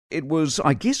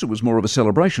I guess it was more of a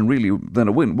celebration, really, than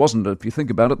a win, wasn't it? If you think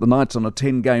about it, the Knights on a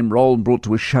 10-game roll and brought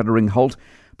to a shuddering halt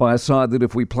by a side that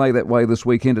if we play that way this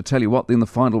weekend, I tell you what, in the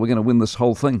final we're going to win this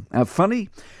whole thing. Funny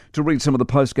to read some of the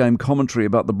post-game commentary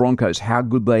about the Broncos, how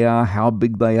good they are, how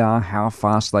big they are, how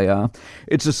fast they are.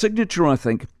 It's a signature, I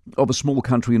think, of a small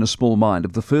country and a small mind.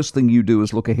 If the first thing you do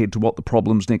is look ahead to what the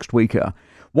problems next week are,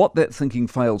 what that thinking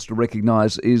fails to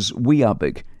recognise is we are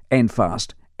big and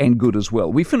fast and good as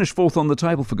well. We finished fourth on the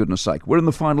table, for goodness sake. We're in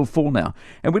the final four now.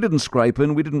 And we didn't scrape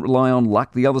in. We didn't rely on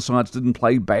luck. The other sides didn't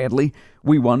play badly.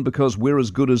 We won because we're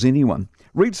as good as anyone.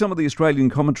 Read some of the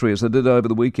Australian commentary as I did over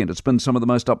the weekend. It's been some of the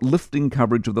most uplifting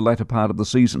coverage of the latter part of the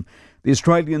season. The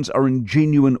Australians are in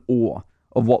genuine awe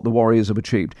of what the Warriors have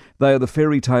achieved. They are the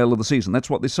fairy tale of the season. That's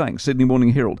what they're saying. Sydney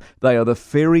Morning Herald. They are the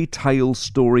fairy tale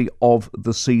story of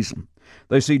the season.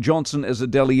 They see Johnson as a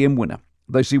Dally M winner.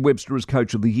 They see Webster as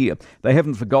Coach of the Year. They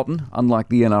haven't forgotten, unlike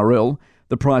the NRL,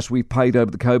 the price we've paid over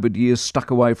the COVID years,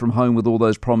 stuck away from home with all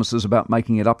those promises about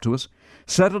making it up to us.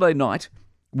 Saturday night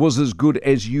was as good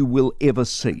as you will ever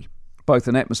see, both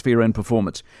in atmosphere and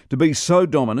performance. To be so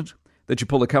dominant that you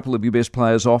pull a couple of your best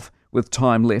players off with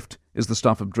time left is the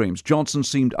stuff of dreams. Johnson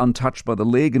seemed untouched by the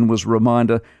leg and was a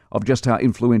reminder of just how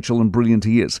influential and brilliant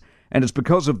he is. And it's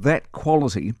because of that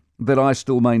quality that I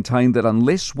still maintain that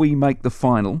unless we make the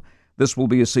final, this will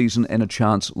be a season and a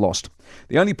chance lost.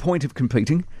 The only point of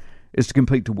competing is to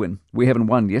compete to win. We haven't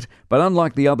won yet, but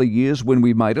unlike the other years when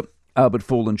we made it, but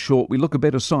fallen short, we look a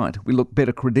better side. We look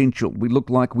better credentialed. We look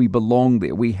like we belong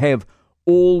there. We have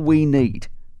all we need.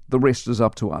 The rest is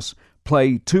up to us.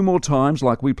 Play 2 more times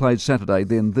like we played Saturday,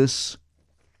 then this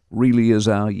really is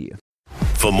our year.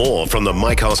 For more from the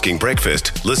Mike Hosking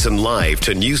Breakfast, listen live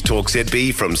to News Talk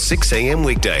ZB from 6 a.m.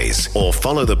 weekdays or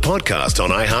follow the podcast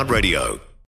on iHeartRadio.